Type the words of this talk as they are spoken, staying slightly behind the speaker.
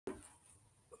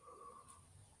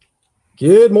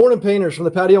Good morning, painters from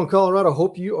the patio in Colorado.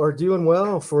 Hope you are doing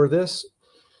well for this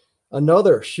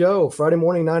another show, Friday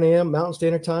morning, 9 a.m. Mountain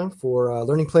Standard Time for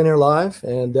Learning Plein Air Live.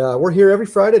 And we're here every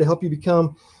Friday to help you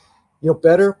become,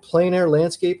 better plein air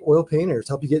landscape oil painters,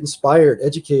 help you get inspired,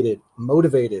 educated,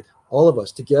 motivated, all of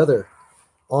us together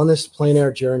on this plein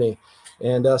air journey.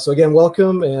 And so again,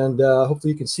 welcome, and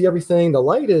hopefully you can see everything. The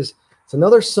light it's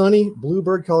another sunny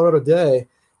Bluebird, Colorado day,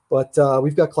 but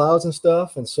we've got clouds and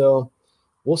stuff, and so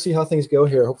we'll see how things go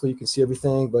here. Hopefully you can see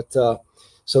everything. But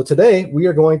so today we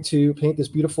are going to paint this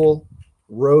beautiful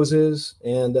roses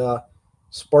and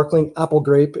sparkling apple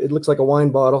grape. It looks like a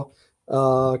wine bottle,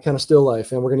 kind of still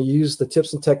life. And we're going to use the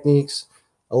tips and techniques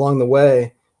along the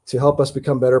way to help us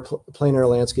become better plein air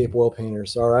landscape oil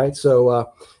painters. All right. So I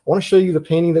want to show you the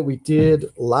painting that we did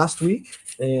last week.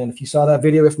 And if you saw that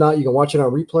video, if not, you can watch it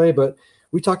on replay. But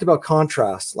we talked about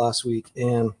contrast last week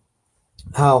and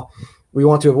how we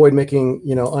want to avoid making,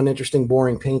 uninteresting,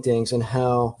 boring paintings, and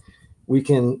how we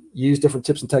can use different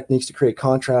tips and techniques to create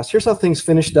contrast. Here's how things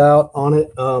finished out on it.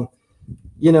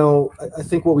 I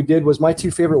think what we did was my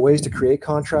two favorite ways to create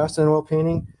contrast in oil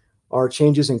painting are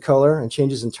changes in color and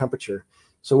changes in temperature.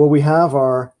 So what we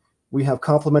have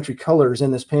complementary colors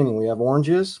in this painting. We have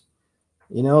oranges,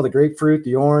 the grapefruit,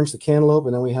 the orange, the cantaloupe,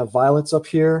 and then we have violets up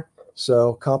here.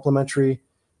 So complementary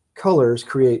colors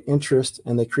create interest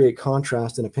and they create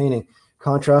contrast in a painting.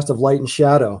 Contrast of light and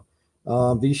shadow.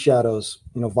 These shadows,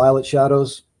 violet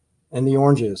shadows and the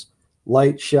oranges,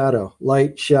 light shadow.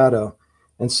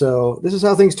 And so this is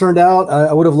how things turned out.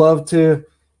 I would have loved to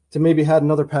maybe had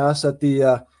another pass at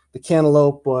the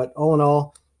cantaloupe, but all in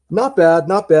all, not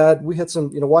bad. We had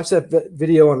some, watch that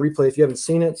video on replay if you haven't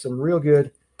seen it, some real good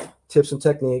tips and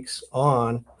techniques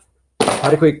on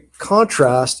how to create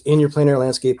contrast in your plein air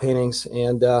landscape paintings.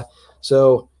 And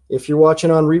so if you're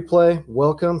watching on replay,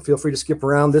 welcome. Feel free to skip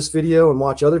around this video and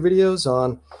watch other videos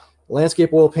on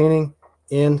landscape oil painting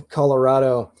in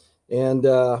Colorado. And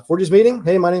for this meeting,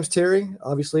 hey, my name's Terry.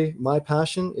 Obviously, my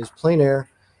passion is plein air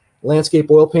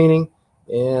landscape oil painting.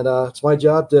 And it's my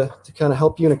job to kind of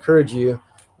help you and encourage you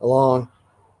along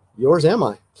yours and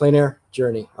my plein air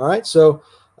journey. All right. So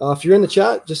if you're in the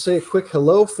chat, just say a quick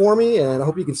hello for me, and I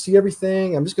hope you can see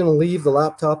everything. I'm just going to leave the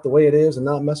laptop the way it is and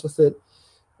not mess with it.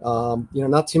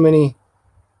 Not too many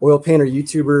oil painter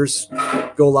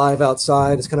YouTubers go live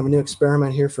outside. It's kind of a new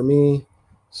experiment here for me.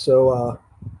 So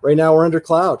right now we're under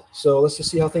cloud. So let's just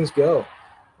see how things go.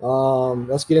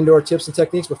 Let's get into our tips and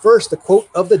techniques. But first, the quote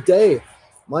of the day.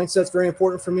 Mindset's very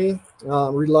important for me.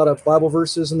 Read a lot of Bible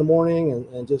verses in the morning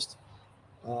and just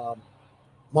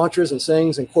mantras and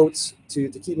sayings and quotes to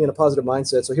keep me in a positive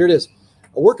mindset. So here it is.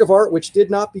 A work of art which did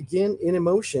not begin in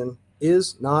emotion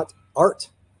is not art.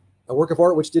 A work of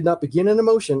art which did not begin in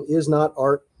emotion is not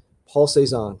art. Paul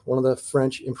Cézanne, one of the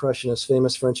French impressionists,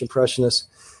 famous French impressionists.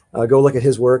 Go look at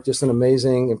his work. Just an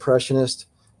amazing impressionist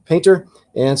painter.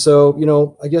 And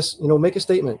so, I guess, make a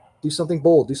statement. Do something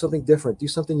bold. Do something different. Do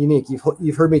something unique.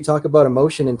 You've heard me talk about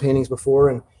emotion in paintings before.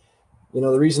 And,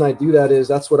 the reason I do that is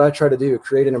that's what I try to do,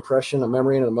 create an impression, a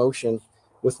memory, and an emotion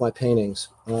with my paintings.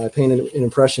 I paint in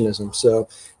Impressionism. So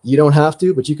you don't have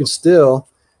to, but you can still.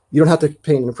 You don't have to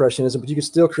paint in Impressionism, but you can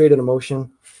still create an emotion.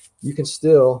 You can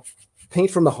still paint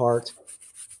from the heart,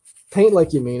 paint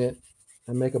like you mean it,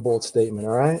 and make a bold statement.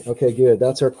 All right? Okay, good.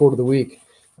 That's our quote of the week.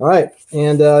 All right.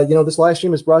 And, this live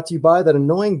stream is brought to you by that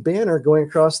annoying banner going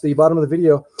across the bottom of the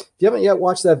video. If you haven't yet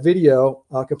watched that video,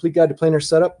 Complete Guide to Plein Air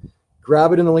Setup,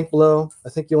 grab it in the link below. I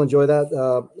think you'll enjoy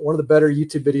that. One of the better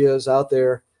YouTube videos out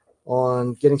there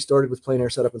on getting started with plein air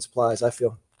setup and supplies, I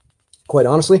feel. Quite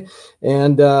honestly.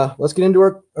 And let's get into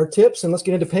our tips and let's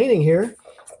get into painting here.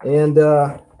 And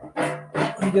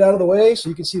let me get out of the way so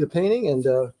you can see the painting, and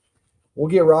we'll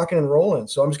get rocking and rolling.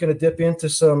 So I'm just going to dip into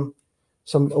some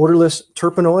odorless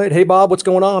terpenoid. Hey, Bob, what's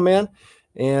going on, man?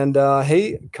 And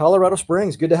hey, Colorado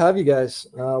Springs, good to have you guys.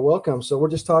 Welcome. So we're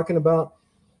just talking about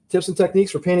tips and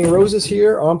techniques for painting roses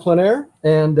here on plein air.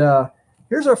 And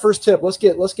here's our first tip. Let's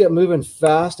get moving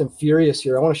fast and furious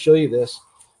here. I want to show you this.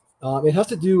 It has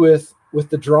to do with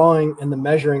the drawing and the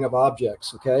measuring of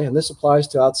objects, okay? And this applies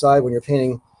to outside when you're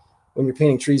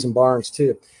painting trees and barns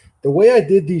too. The way I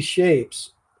did these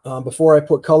shapes before I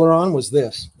put color on was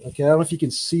this, okay? I don't know if you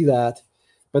can see that,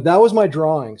 but that was my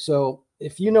drawing. So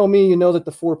if you know me, you know that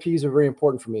the 4 P's are very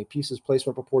important for me. Pieces,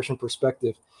 placement, proportion,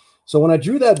 perspective. So when I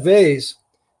drew that vase,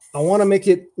 I want to make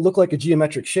it look like a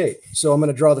geometric shape. So I'm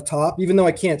going to draw the top. Even though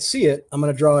I can't see it, I'm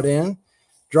going to draw it in,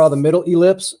 draw the middle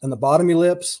ellipse and the bottom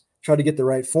ellipse, try to get the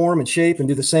right form and shape, and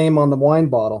do the same on the wine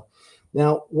bottle.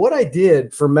 Now, what I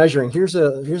did for measuring, here's a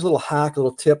little hack, a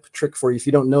little tip, trick for you. If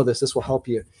you don't know this, this will help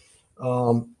you.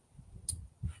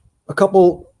 A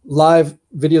couple live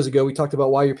videos ago, we talked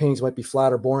about why your paintings might be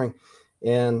flat or boring.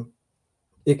 And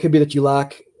it could be that you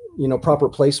lack, proper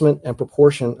placement and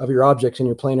proportion of your objects in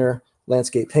your plein air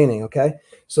landscape painting. Okay.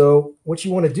 So what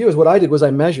you want to do is, what I did was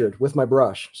I measured with my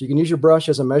brush. So you can use your brush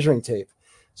as a measuring tape.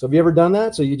 So have you ever done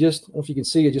that? So you just, if you can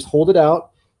see, you just hold it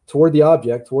out toward the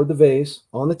object, toward the vase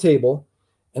on the table.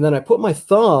 And then I put my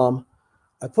thumb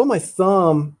at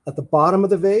the bottom of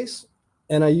the vase,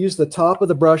 and I use the top of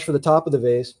the brush for the top of the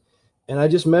vase. And I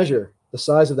just measure the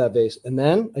size of that vase. And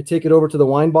then I take it over to the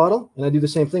wine bottle and I do the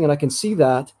same thing. And I can see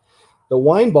that the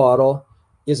wine bottle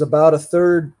is about a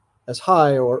third as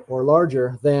high or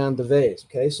larger than the vase.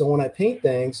 Okay. So when I paint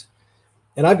things,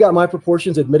 and I've got my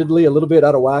proportions admittedly a little bit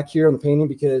out of whack here on the painting,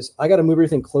 because I got to move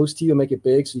everything close to you and make it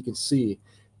big so you can see.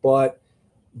 But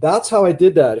that's how I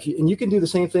did that. And you can do the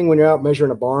same thing when you're out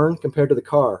measuring a barn compared to the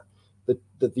car,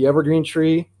 the evergreen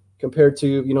tree compared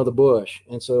to, the bush.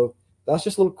 And so that's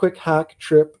just a little quick hack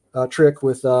trick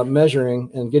with measuring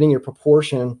and getting your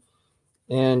proportion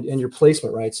and your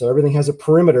placement right. So everything has a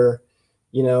perimeter,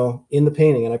 in the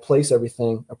painting, and I place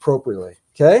everything appropriately.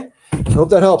 Okay. I hope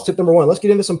that helps. Tip number one. Let's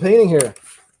get into some painting here.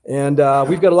 And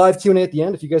we've got a live Q&A at the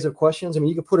end. If you guys have questions,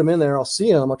 you can put them in there. I'll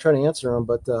see them. I'll try to answer them.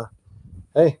 But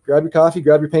hey, grab your coffee,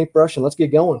 grab your paintbrush, and let's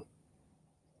get going.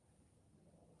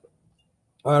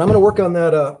 All right, I'm going to work on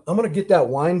that. I'm going to get that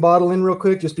wine bottle in real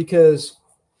quick, just because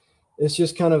it's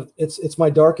just kind of, it's my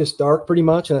darkest dark pretty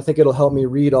much, and I think it'll help me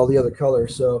read all the other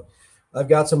colors. So I've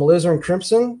got some alizarin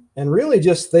crimson and really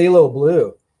just phthalo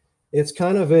blue. It's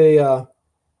kind of a,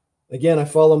 again, I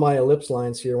follow my ellipse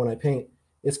lines here when I paint.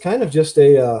 It's kind of just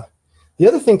a, the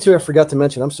other thing too I forgot to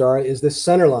mention, I'm sorry, is this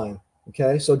center line.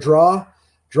 Okay, so draw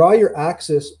your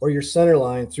axis or your center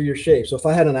line through your shape. So if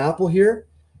I had an apple here,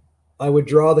 I would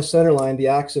draw the center line, the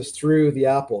axis through the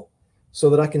apple, so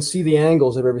that I can see the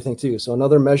angles of everything too. So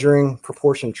another measuring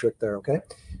proportion trick there, okay?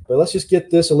 But let's just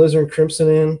get this alizarin crimson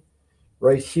in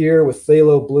right here with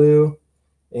phthalo blue.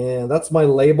 And that's my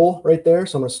label right there.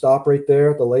 So I'm gonna stop right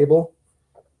there at the label.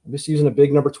 I'm just using a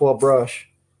big number 12 brush.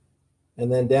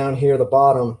 And then down here at the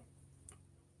bottom,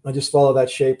 I just follow that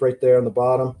shape right there on the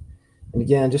bottom. And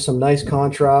again, just some nice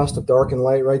contrast of dark and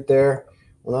light right there.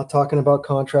 We're not talking about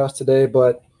contrast today,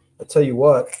 but I'll tell you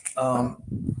what,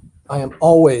 I am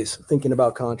always thinking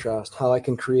about contrast, how I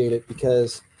can create it,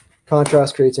 because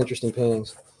contrast creates interesting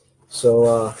paintings.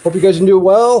 So hope you guys can do it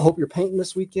well. Hope you're painting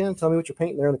this weekend. Tell me what you're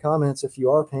painting there in the comments if you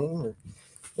are painting, or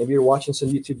maybe you're watching some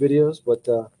YouTube videos. But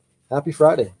happy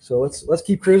Friday. So let's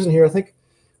keep cruising here. I think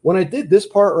when I did this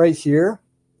part right here,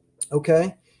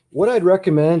 okay, what I'd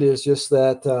recommend is just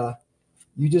that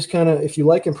you just kind of, if you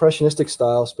like impressionistic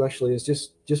style especially, is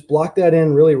just block that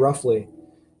in really roughly,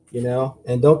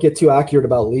 and don't get too accurate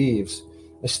about leaves.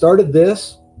 I started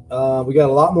this. We got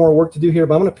a lot more work to do here,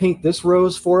 but I'm going to paint this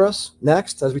rose for us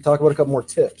next as we talk about a couple more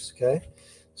tips, okay?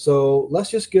 So let's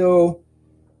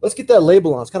get that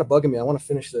label on. It's kind of bugging me. I want to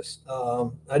finish this.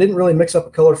 I didn't really mix up a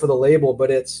color for the label, but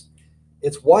it's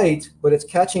white, but it's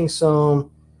catching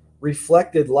some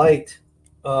reflected light,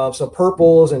 some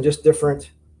purples and just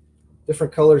different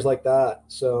colors like that.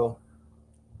 So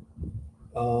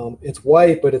it's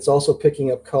white, but it's also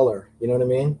picking up color. You know what I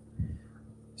mean?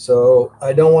 So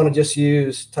I don't want to just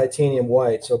use titanium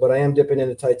white. But I am dipping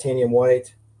into titanium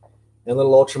white and a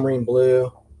little ultramarine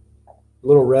blue, a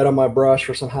little red on my brush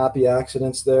for some happy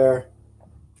accidents there.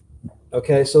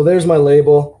 Okay, so there's my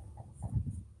label.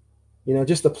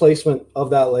 Just the placement of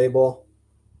that label.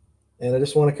 And I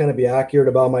just want to kind of be accurate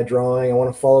about my drawing. I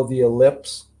want to follow the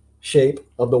ellipse shape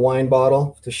of the wine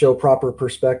bottle to show proper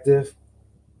perspective.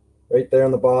 Right there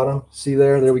on the bottom. See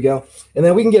there we go. And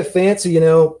then we can get fancy, in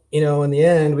the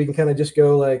end, we can kind of just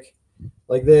go like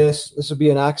this. This would be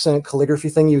an accent calligraphy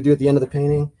thing you would do at the end of the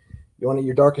painting. You want it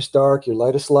your darkest dark, your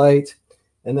lightest light,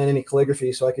 and then any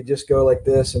calligraphy. So I could just go like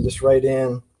this and just write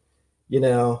in,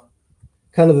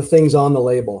 kind of the things on the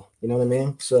label. You know what I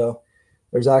mean? So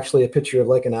there's actually a picture of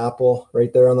like an apple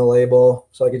right there on the label.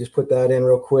 So I could just put that in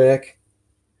real quick.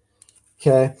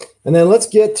 Okay, and then let's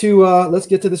get to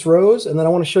this rose, and then I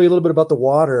want to show you a little bit about the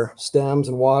water stems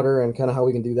and water and kind of how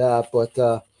we can do that.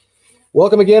 But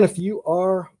welcome again. If you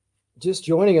are just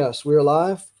joining us, we're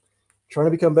live, trying to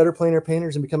become better plein air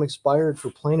painters and become inspired for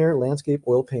plein air landscape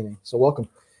oil painting. So welcome.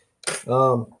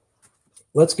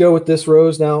 Let's go with this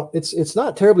rose now. It's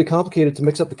not terribly complicated to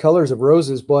mix up the colors of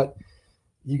roses, but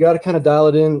you got to kind of dial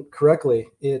it in correctly.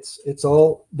 It's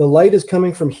all, the light is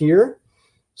coming from here.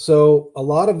 So a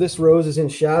lot of this rose is in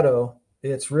shadow.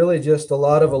 It's really just a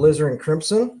lot of alizarin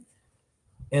crimson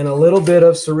and a little bit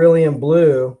of cerulean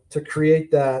blue to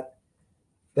create that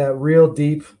real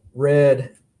deep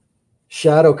red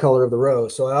shadow color of the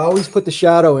rose. So I always put the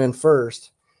shadow in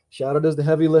first, Shadow does the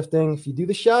heavy lifting. If you do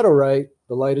the shadow right,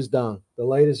 the light is done. The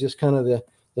light is just kind of the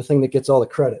thing that gets all the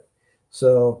credit.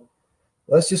 So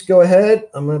let's just go ahead.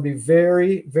 I'm going to be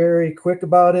very, very quick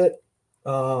about it.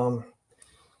 I'm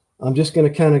just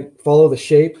going to kind of follow the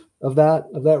shape of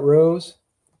that rose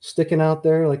sticking out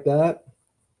there like that.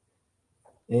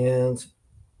 And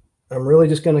I'm really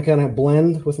just going to kind of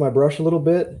blend with my brush a little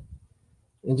bit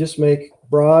and just make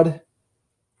broad,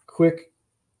 quick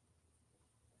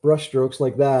brush strokes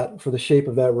like that for the shape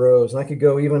of that rose. And I could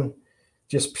go even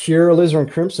just pure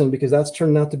alizarin crimson because that's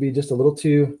turned out to be just a little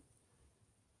too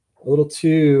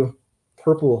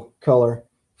purple color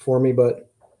for me,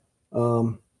 but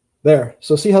there.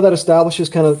 So see how that establishes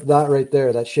kind of that right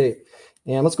there, that shape.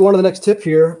 And let's go on to the next tip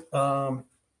here.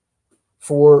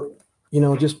 For,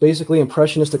 just basically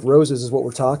impressionistic roses is what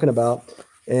we're talking about.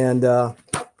 And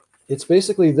it's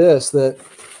basically this, that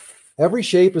every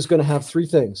shape is going to have three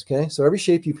things, okay? So every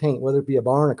shape you paint, whether it be a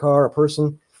barn, a car, a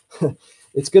person,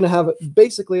 it's going to have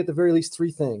basically at the very least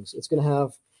three things. It's going to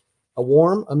have a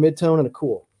warm, a mid-tone, and a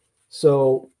cool.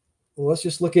 So let's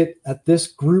just look at this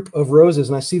group of roses,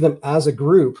 and I see them as a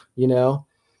group,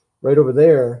 right over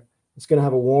there. It's going to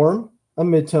have a warm, a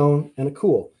mid-tone, and a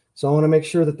cool. So I want to make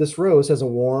sure that this rose has a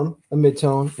warm, a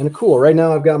mid-tone, and a cool. Right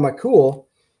now I've got my cool.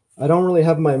 I don't really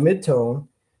have my mid-tone,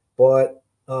 but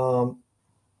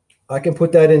I can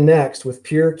put that in next with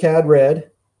pure cad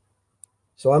red.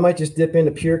 So I might just dip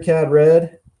into pure cad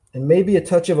red and maybe a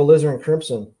touch of alizarin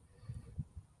crimson.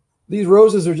 These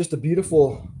roses are just a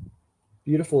beautiful,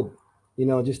 beautiful,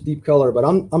 just deep color, but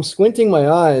I'm squinting my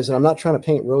eyes and I'm not trying to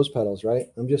paint rose petals, right?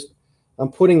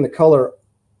 I'm putting the color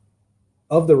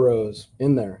of the rose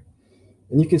in there.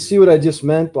 And you can see what I just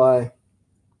meant by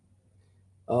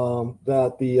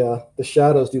that the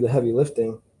shadows do the heavy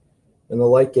lifting and the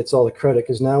light gets all the credit,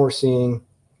 because now we're seeing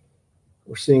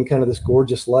kind of this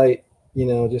gorgeous light,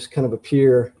 just kind of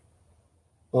appear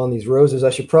on these roses. I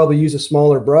should probably use a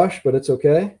smaller brush, but it's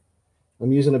okay.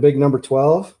 I'm using a big number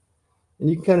 12. And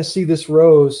you can kind of see this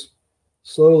rose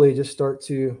slowly just start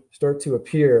to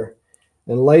appear,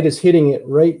 and light is hitting it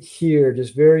right here,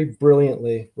 just very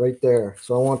brilliantly right there.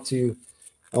 So I want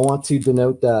to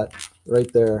denote that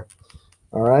right there.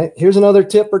 All right, here's another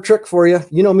tip or trick for you.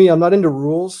 You know me, I'm not into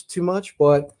rules too much,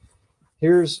 but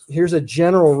here's a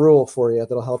general rule for you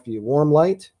that'll help you. Warm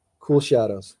light, cool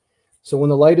shadows. So when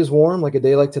the light is warm, like a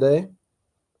day like today,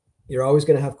 you're always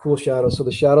going to have cool shadows. So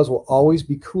the shadows will always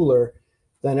be cooler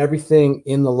than everything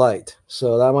in the light.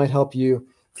 So that might help you,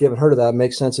 if you haven't heard of that,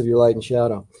 make sense of your light and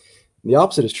shadow. The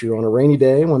opposite is true on a rainy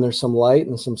day when there's some light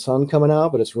and some sun coming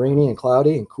out, but it's rainy and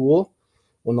cloudy and cool.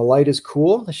 When the light is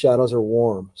cool, the shadows are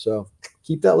warm. So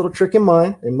keep that little trick in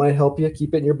mind. It might help you.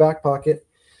 Keep it in your back pocket.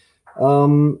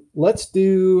 Let's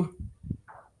do,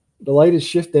 the light is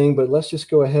shifting, but let's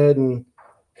just go ahead and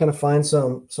kind of find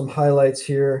some highlights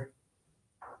here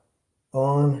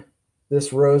on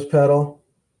this rose petal.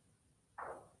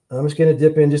 I'm just going to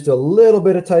dip in just a little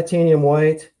bit of titanium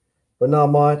white, but not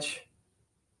much,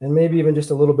 and maybe even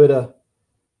just a little bit of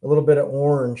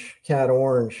orange, cad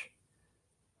orange,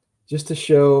 just to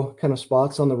show kind of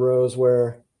spots on the rose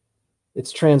where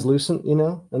it's translucent,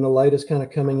 and the light is kind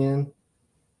of coming in,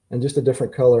 and just a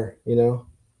different color, and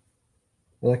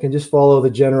I can just follow the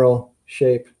general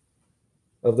shape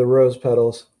of the rose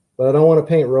petals, but I don't want to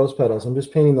paint rose petals. I'm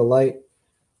just painting the light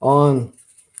on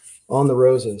the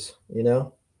roses,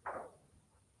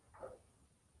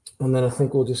 And then I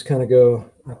think we'll just kind of go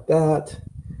like that.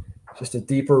 Just a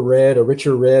deeper red, a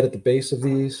richer red at the base of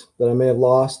these that I may have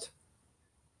lost.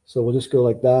 So we'll just go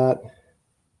like that.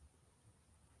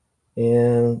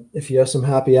 And if you have some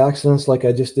happy accidents like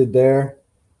I just did there,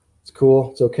 it's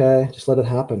cool. It's okay. Just let it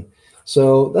happen.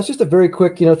 So that's just a very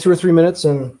quick, 2 or 3 minutes,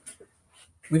 and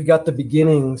we've got the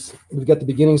beginnings. We've got the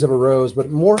beginnings of a rose,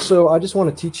 but more so, I just want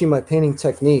to teach you my painting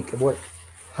technique of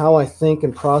how I think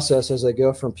and process as I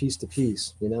go from piece to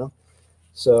piece,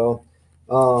 So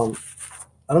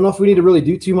I don't know if we need to really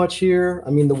do too much here. I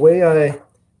mean, the way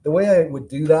I would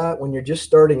do that when you're just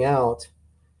starting out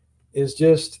is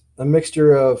just a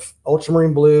mixture of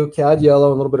ultramarine blue, cad yellow,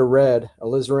 and a little bit of red,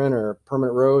 alizarin or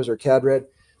permanent rose or cad red,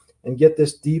 and get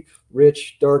this deep,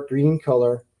 rich, dark green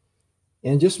color,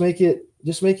 and just make it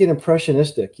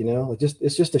impressionistic,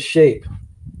 it's just a shape,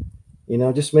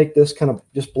 just make this kind of,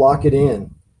 just block it in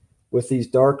with these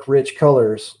dark, rich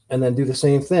colors, and then do the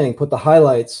same thing. Put the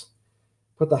highlights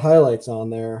on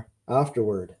there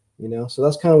afterward, So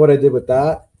that's kind of what I did with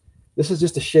that. This is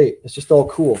just a shape. It's just all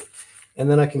cool. And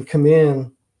then I can come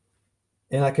in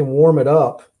and I can warm it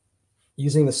up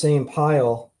using the same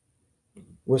pile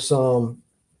with some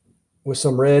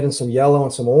red and some yellow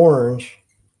and some orange.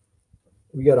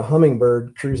 we got a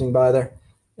hummingbird cruising by there.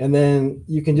 And then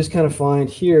you can just kind of find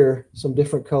here some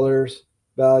different colors,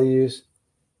 values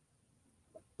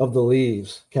of the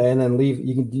leaves. Okay, and then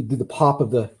you can do the pop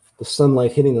of the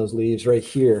sunlight hitting those leaves right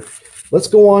here. Let's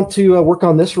go on to work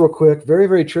on this real quick. Very,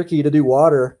 very tricky to do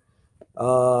water.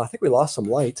 I think we lost some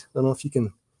light. I don't know if you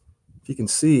can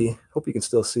see. Hope you can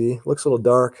still see. Looks a little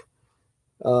dark,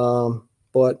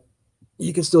 but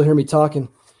you can still hear me talking.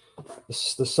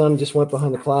 The sun just went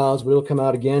behind the clouds, but it'll come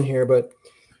out again here. But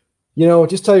you know,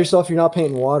 just tell yourself you're not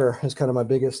painting water is kind of my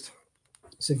biggest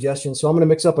suggestion. So I'm going to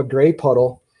mix up a gray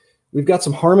puddle. We've got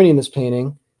some harmony in this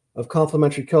painting of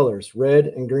complementary colors, red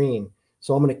and green.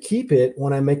 So I'm going to keep it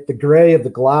when I make the gray of the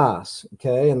glass.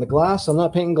 Okay, and the glass, I'm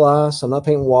not painting glass. I'm not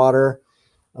painting water.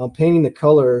 I'm painting the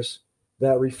colors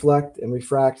that reflect and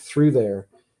refract through there.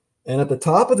 And at the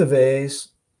top of the vase,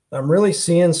 I'm really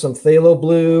seeing some phthalo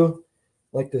blue,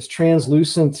 like this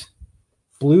translucent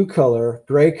blue color,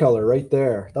 gray color right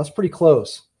there. That's pretty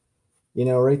close, you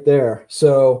know, right there.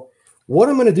 So what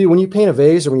I'm going to do when you paint a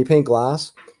vase or when you paint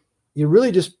glass, you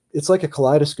really just, it's like a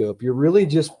kaleidoscope. You're really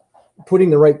just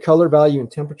putting the right color, value,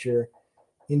 and temperature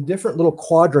in different little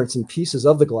quadrants and pieces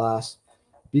of the glass,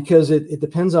 because it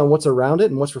depends on what's around it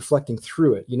and what's reflecting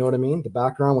through it. You know what I mean? The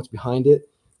background, what's behind it,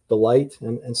 the light,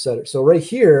 and set it. So right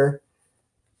here,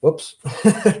 whoops,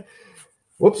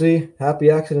 whoopsie,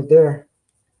 happy accident there.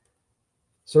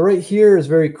 So right here is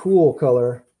very cool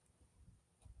color.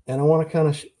 And I want to kind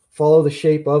of follow the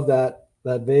shape of that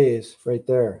vase right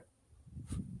there.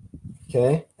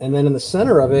 Okay. And then in the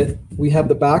center of it, we have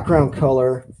the background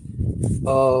color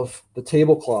of the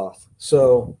tablecloth.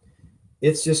 So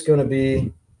it's just going to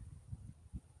be,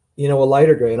 you know, a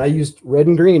lighter gray. And I used red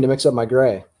and green to mix up my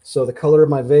gray. So the color of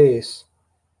my vase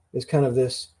is kind of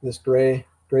this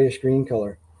grayish green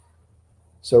color.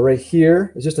 So right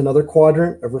here is just another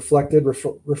quadrant of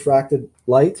refracted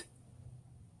light.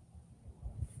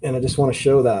 And I just want to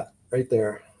show that right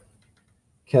there.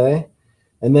 Okay.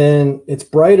 And then it's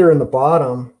brighter in the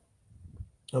bottom.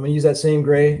 I'm going to use that same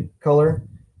gray color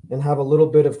and have a little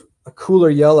bit of a cooler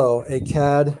yellow, a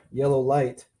cad yellow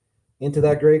light into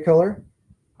that gray color.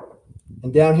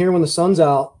 And down here when the sun's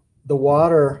out, the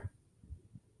water,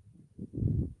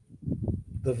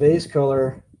 the vase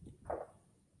color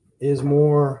is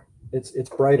more, it's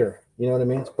brighter. You know what I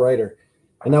mean? It's brighter.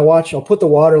 And now watch, I'll put the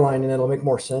water line in, it'll make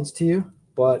more sense to you.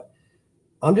 But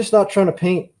I'm just not trying to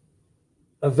paint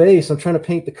a vase. I'm trying to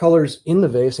paint the colors in the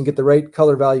vase and get the right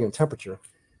color, value, and temperature.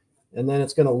 And then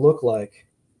it's going to look like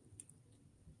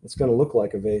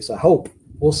a vase. I hope.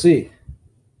 We'll see.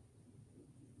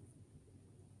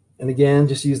 And again,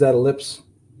 just use that ellipse.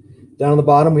 Down on the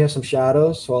bottom, we have some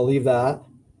shadows, so I'll leave that.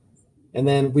 And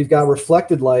then we've got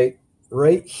reflected light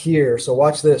right here. So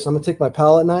watch this. I'm going to take my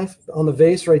palette knife. On the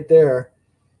vase right there,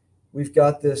 we've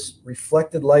got this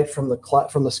reflected light from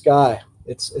the sky.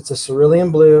 It's a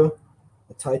cerulean blue,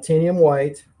 a titanium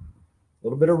white, a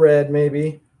little bit of red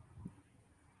maybe.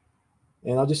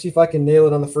 And I'll just see if I can nail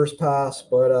it on the first pass,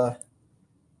 but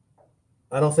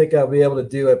I don't think I'll be able to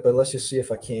do it, but let's just see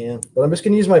if I can. But I'm just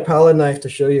going to use my palette knife to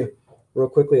show you real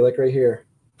quickly, like right here.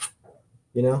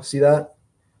 You know, see that?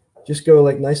 Just go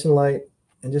like nice and light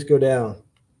and just go down.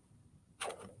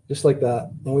 Just like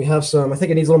that. And we have some, I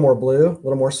think it needs a little more blue, a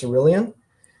little more cerulean,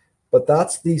 but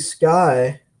that's the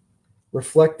sky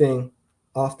reflecting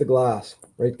off the glass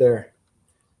right there.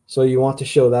 So you want to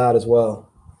show that as well.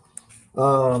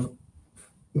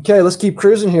 Okay, let's keep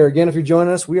cruising here. Again, if you're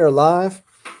joining us, we are live.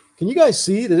 Can you guys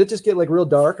see? Did it just get like real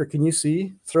dark, or can you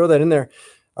see? Throw that in there.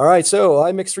 All right, so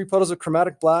I mixed 3 puddles of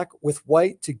chromatic black with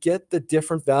white to get the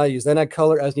different values. Then add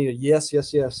color as needed. Yes,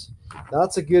 yes, yes.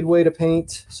 That's a good way to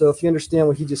paint. So if you understand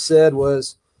what he just said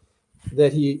was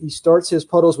that he starts his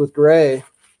puddles with gray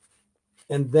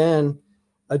and then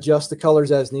adjust the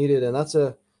colors as needed. And that's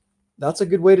a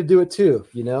good way to do it too.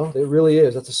 You know, it really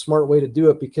is. That's a smart way to do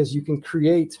it because you can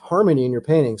create harmony in your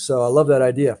painting. So I love that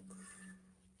idea.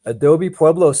 Adobe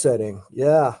Pueblo setting.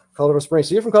 Yeah. Colorado Springs.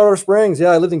 So you're from Colorado Springs. Yeah.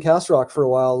 I lived in Castle Rock for a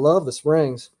while. Love the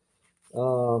Springs.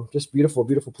 Just beautiful,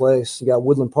 beautiful place. You got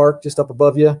Woodland Park just up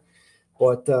above you,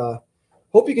 but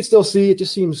hope you can still see. It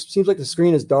just seems like the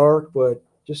screen is dark, but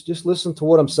just listen to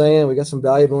what I'm saying. We got some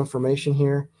valuable information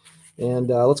here, and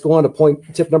let's go on to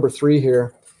tip number 3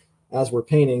 here as we're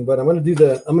painting. But I'm going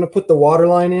to put the water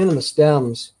line in and the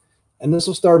stems, and this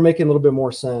will start making a little bit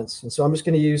more sense. And so I'm just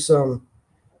going to use a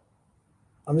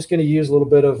little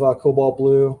bit of cobalt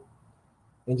blue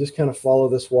and just kind of follow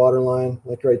this water line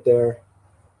like right there.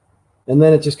 And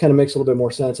then it just kind of makes a little bit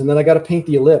more sense. And then I got to paint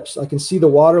the ellipse. I can see the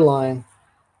water line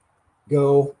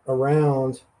go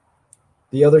around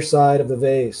the other side of the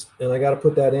vase, and I got to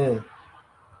put that in.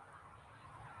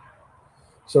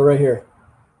 So right here,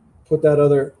 put that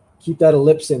other, keep that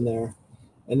ellipse in there.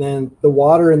 And then the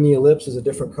water in the ellipse is a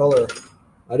different color.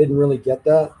 I didn't really get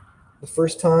that the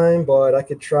first time, but I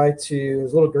could try to,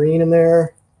 there's a little green in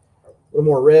there, a little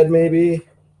more red maybe.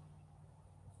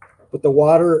 But the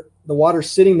water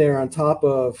sitting there on top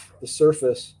of the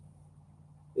surface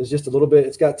is just a little bit,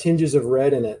 it's got tinges of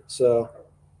red in it. So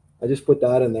I just put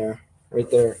that in there,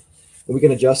 right there. And we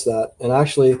can adjust that. And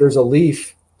actually there's a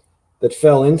leaf that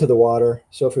fell into the water.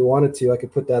 So if we wanted to, I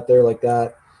could put that there like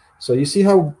that. So you see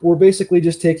how we're basically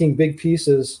just taking big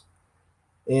pieces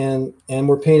and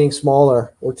we're painting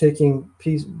smaller. We're taking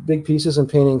big pieces and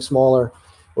painting smaller.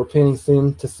 We're painting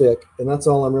thin to thick. And that's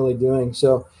all I'm really doing.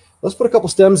 So let's put a couple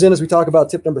stems in as we talk about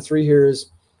tip number 3 here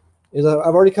is I've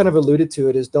already kind of alluded to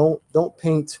it, is don't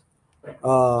paint,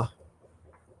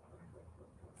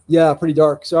 yeah, pretty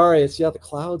dark. Sorry, it's the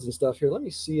clouds and stuff here. Let me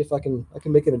see if I can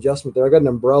make an adjustment there. I got an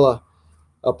umbrella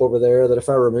up over there that if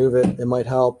I remove it, it might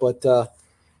help. But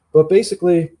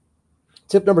basically,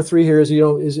 tip number 3 here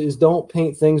is don't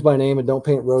paint things by name and don't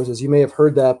paint roses. You may have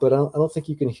heard that, but I don't think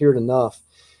you can hear it enough.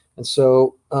 And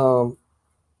so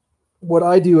what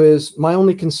I do is, my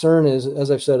only concern is,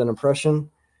 as I've said, an impression,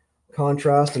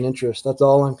 contrast, and interest. That's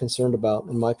all I'm concerned about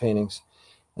in my paintings.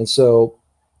 And so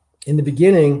in the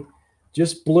beginning,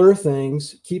 just blur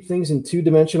things, keep things in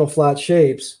 2-dimensional flat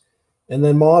shapes, and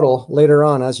then model later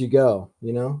on as you go,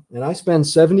 you know. And I spend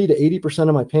 70 to 80%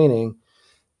 of my painting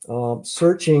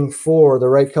searching for the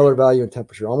right color, value, and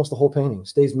temperature. Almost the whole painting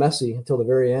stays messy until the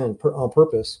very end on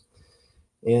purpose.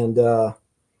 And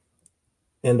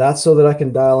that's so that I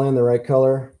can dial in the right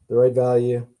color, the right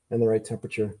value, and the right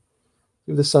temperature.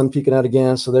 Leave the sun peeking out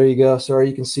again. So there you go. Sorry,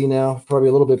 you can see now, probably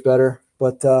a little bit better,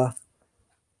 but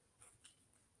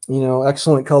you know,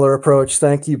 excellent color approach.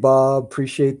 Thank you, Bob.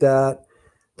 Appreciate that.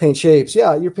 Paint shapes.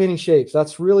 Yeah, you're painting shapes.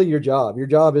 That's really your job. Your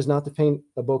job is not to paint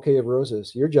a bouquet of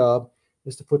roses. Your job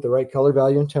is to put the right color,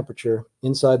 value, and temperature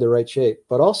inside the right shape,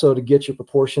 but also to get your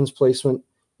proportions, placement,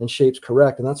 and shapes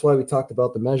correct. And that's why we talked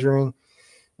about the measuring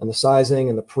and the sizing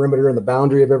and the perimeter and the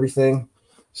boundary of everything.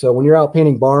 So when you're out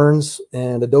painting barns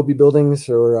and adobe buildings,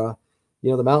 or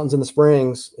you know, the mountains and the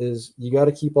springs, is you got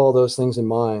to keep all those things in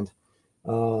mind.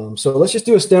 So let's just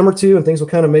do a stem or two, and things will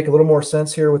kind of make a little more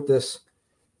sense here with this.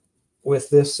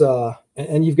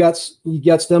 And you got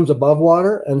stems above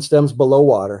water and stems below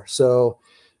water. So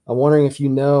I'm wondering if you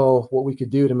know what we could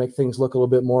do to make things look a little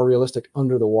bit more realistic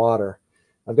under the water.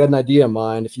 I've got an idea in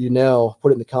mind. If you know,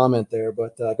 put it in the comment there.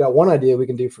 But I've got one idea we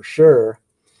can do for sure.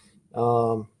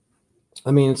 I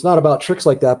mean, it's not about tricks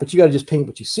like that, but you got to just paint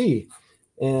what you see.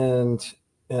 And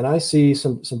I see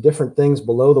some different things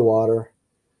below the water.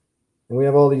 And we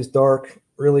have all these dark,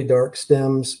 really dark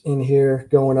stems in here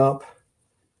going up.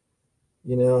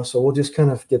 You know, so we'll just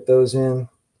kind of get those in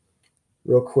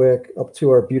real quick up to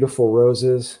our beautiful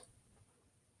roses.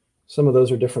 Some of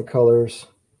those are different colors,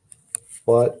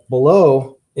 but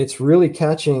below it's really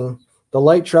catching, the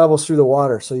light travels through the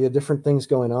water. So you have different things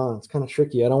going on. It's kind of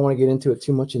tricky. I don't want to get into it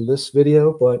too much in this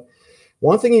video, but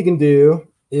one thing you can do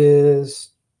is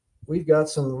we've got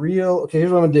some real, okay,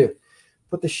 here's what I'm gonna do.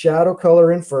 Put the shadow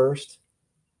color in first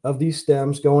of these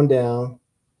stems going down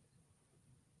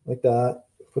like that.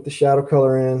 Put the shadow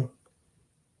color in.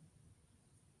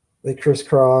 They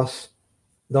crisscross.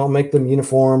 Don't make them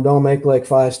uniform. Don't make like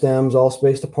 5 stems all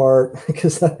spaced apart,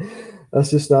 because that's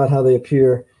just not how they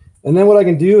appear. And then what I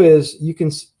can do is, you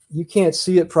can't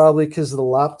see it probably because of the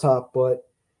laptop, but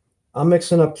I'm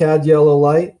mixing up cad yellow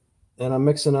light, and I'm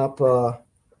mixing up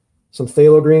some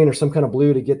phthalo green or some kind of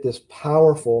blue to get this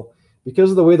powerful,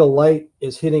 because of the way the light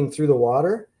is hitting through the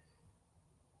water.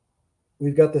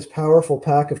 We've got this powerful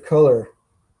pack of color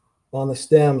on the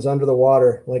stems under the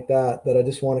water like that I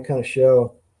just want to kind of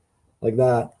show like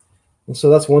that. And so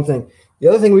that's one thing. The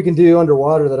other thing we can do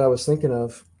underwater that I was thinking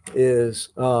of is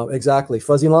exactly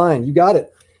fuzzy line. You got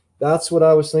it. That's what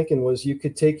I was thinking, was you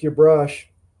could take your brush,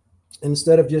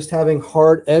 instead of just having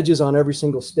hard edges on every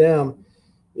single stem,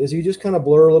 is you just kind of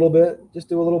blur a little bit, just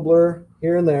do a little blur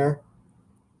here and there,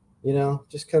 you know,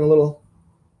 just kind of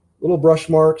little brush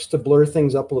marks to blur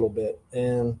things up a little bit.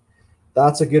 And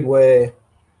that's a good way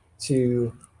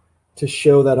to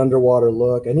show that underwater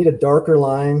look. I need a darker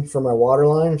line for my water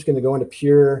line. I'm just going to go into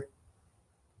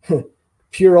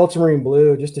pure ultramarine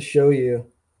blue just to show you,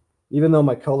 even though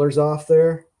my color's off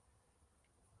there,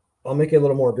 I'll make it a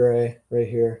little more gray right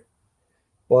here.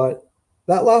 But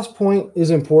that last point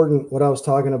is important. What I was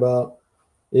talking about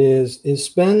is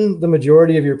spend the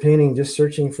majority of your painting just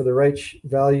searching for the right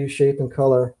value, shape, and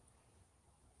color.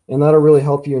 And that'll really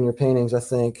help you in your paintings, I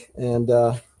think. And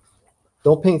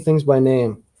don't paint things by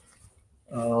name.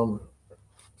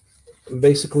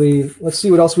 basically, let's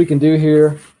see what else we can do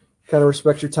here. Kind of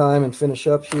respect your time and finish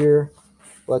up here.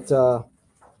 But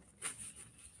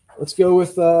let's go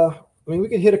with, I mean, we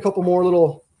can hit a couple more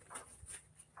little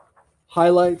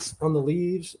highlights on the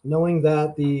leaves, knowing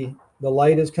that the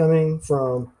light is coming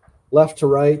from left to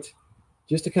right,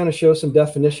 just to kind of show some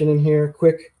definition in here.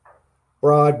 Quick,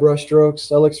 broad brush strokes.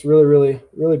 That looks really, really,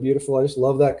 really beautiful. I just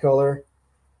love that color.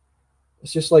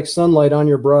 It's just like sunlight on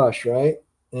your brush, right?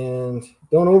 And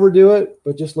don't overdo it,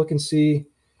 but just look and see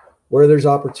where there's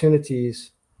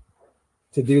opportunities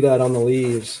to do that on the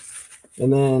leaves.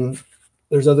 And then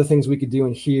there's other things we could do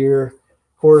in here.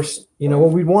 Of course, you know,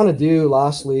 what we'd want to do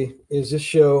lastly is just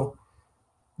show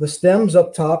the stems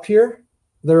up top here.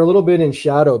 They're a little bit in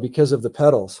shadow because of the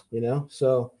petals, you know?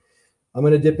 So I'm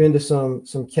going to dip into some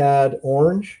cad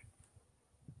orange.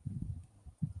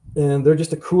 And they're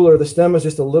just a cooler, the stem is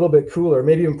just a little bit cooler,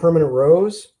 maybe even permanent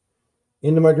rose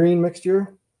into my green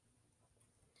mixture.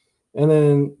 And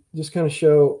then just kind of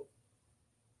show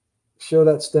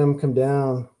that stem come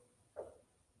down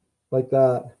like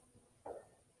that.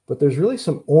 But there's really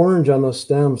some orange on those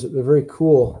stems. They're very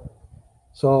cool.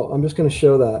 So I'm just going to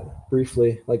show that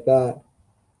briefly like that.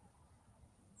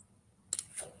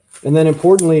 And then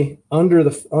importantly, under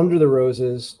the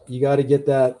roses, you got to get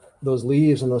those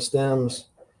leaves and those stems.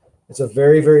 It's a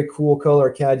very, very cool color,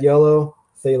 cad yellow,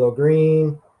 phthalo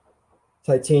green,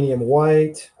 titanium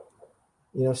white,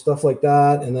 you know, stuff like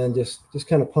that. And then just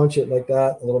kind of punch it like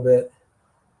that a little bit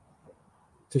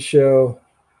to show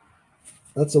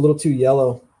that's a little too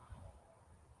yellow.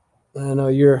 I know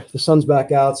the sun's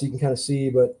back out, so you can kind of see,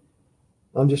 but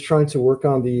I'm just trying to work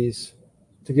on these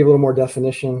to give a little more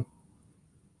definition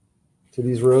to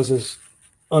these roses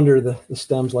under the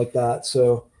stems like that.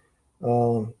 So a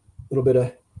little bit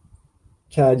of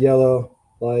cad yellow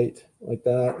light like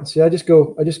that. And see, I just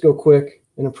go quick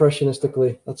and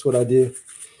impressionistically. That's what I do.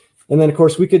 And then of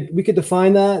course we could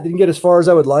define that. Didn't get as far as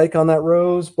I would like on that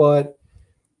rose, but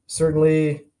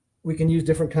certainly we can use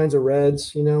different kinds of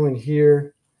reds, you know, in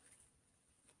here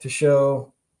to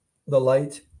show the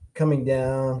light coming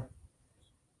down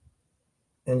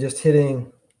and just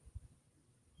hitting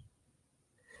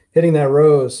that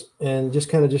rose and just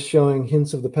kind of showing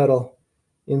hints of the petal.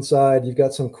 Inside, you've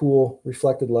got some cool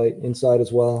reflected light inside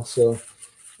as well. So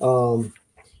kind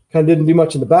of didn't do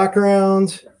much in the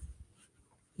background.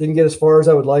 Didn't get as far as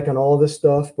I would like on all of this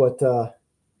stuff, but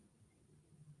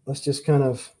let's just kind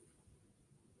of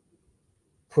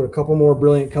put a couple more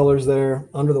brilliant colors there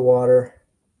under the water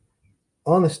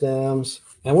on the stems.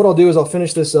 And what I'll do is I'll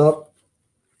finish this up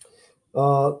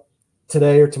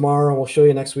today or tomorrow, and we'll show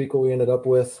you next week what we ended up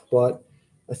with. But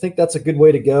I think that's a good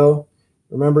way to go.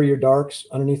 Remember your darks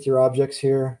underneath your objects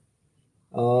here.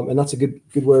 And that's a good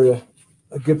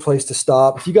place to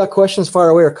stop. If you got questions, fire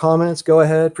away, or comments, go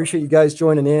ahead. Appreciate you guys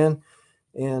joining in.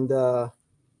 And,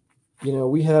 you know,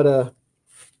 we had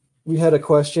a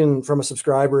question from a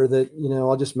subscriber that, you know,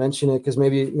 I'll just mention it because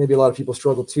maybe a lot of people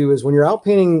struggle too, is when you're out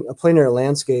painting a plein air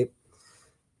landscape,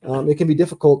 it can be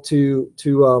difficult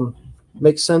to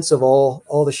make sense of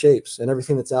all the shapes and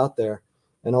everything that's out there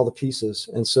and all the pieces.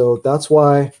 And so that's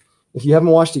why, if you haven't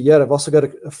watched it yet, I've also got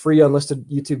a free unlisted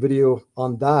YouTube video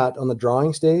on that, on the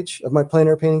drawing stage of my plein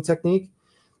air painting technique,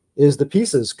 is the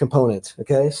pieces component.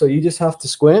 Okay, so you just have to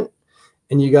squint,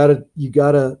 and you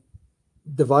gotta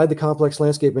divide the complex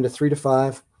landscape into 3 to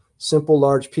 5 simple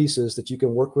large pieces that you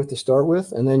can work with to start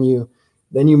with, and then you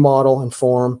model and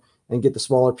form and get the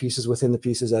smaller pieces within the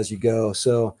pieces as you go.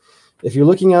 So if you're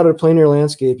looking out at a plein air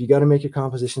landscape, you got to make your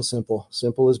composition simple.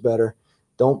 Simple is better.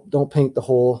 Don't paint the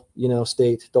whole, you know,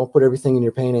 state. Don't put everything in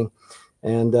your painting,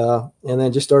 and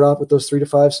then just start off with those 3 to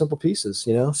 5 simple pieces,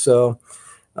 you know. So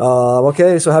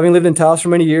okay, so having lived in Taos for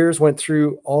many years, went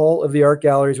through all of the art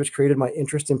galleries, which created my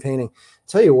interest in painting.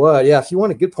 Tell you what, yeah, if you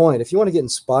want a good point, if you want to get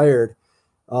inspired,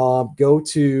 go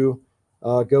to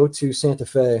Santa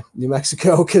Fe, New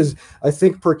Mexico, because I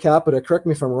think per capita, correct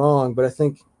me if I'm wrong, but I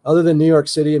think other than New York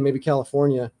City and maybe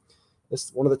California,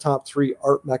 it's one of the top 3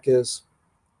 art meccas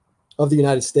of the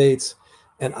United States.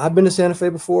 And I've been to Santa Fe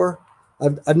before.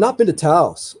 I've not been to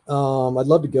Taos. I'd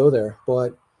love to go there,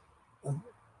 but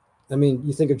I mean,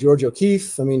 you think of George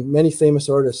O'Keeffe. I mean, many famous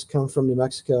artists come from New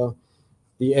Mexico.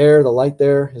 The air, the light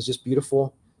there is just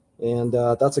beautiful. And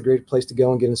that's a great place to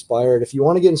go and get inspired. If you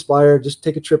want to get inspired, just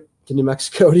take a trip to New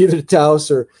Mexico, either to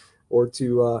Taos or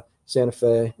to Santa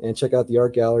Fe, and check out the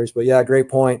art galleries. But yeah, great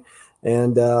point.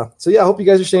 And so, yeah, I hope you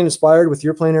guys are staying inspired with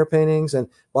your plein air paintings. And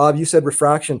Bob, you said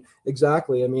refraction.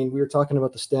 Exactly. I mean, we were talking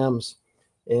about the stems,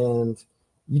 and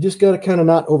you just got to kind of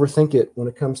not overthink it when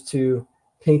it comes to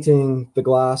painting the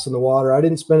glass and the water. I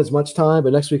didn't spend as much time,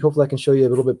 but next week, hopefully I can show you a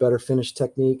little bit better finished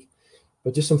technique.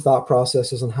 but just some thought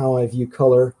processes on how I view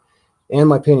color and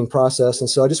my painting process. And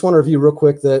so I just want to review real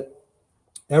quick that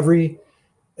every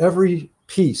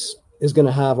piece is going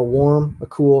to have a warm, a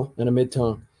cool, and a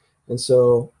mid-tone. And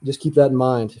so just keep that in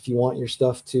mind if you want your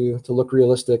stuff to look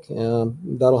realistic.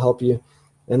 That'll help you.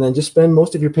 And then just spend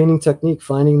most of your painting technique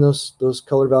finding those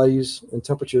color values and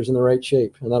temperatures in the right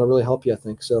shape, and that'll really help you, I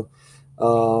think. So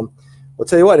I'll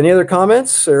tell you what, any other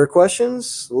comments or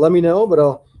questions, let me know, but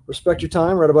I'll respect your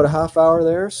time. We're at about a half hour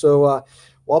there. So well,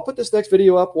 I'll put this next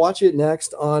video up. Watch it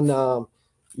next on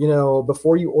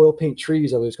before you oil paint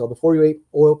trees, I believe it's called. Before you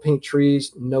oil paint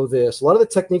trees, know this. A lot of the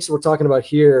techniques that we're talking about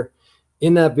here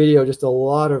in that video, just a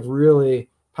lot of really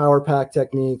power-packed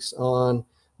techniques on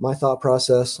my thought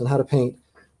process and how to paint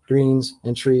greens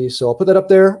and trees. So I'll put that up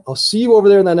there. I'll see you over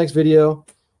there in that next video.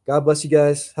 God bless you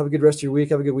guys. Have a good rest of your week.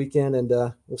 Have a good weekend, and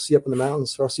we'll see you up in the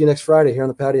mountains. Or I'll see you next Friday here on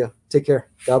the patio. Take care.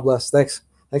 God bless. Thanks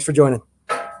for joining.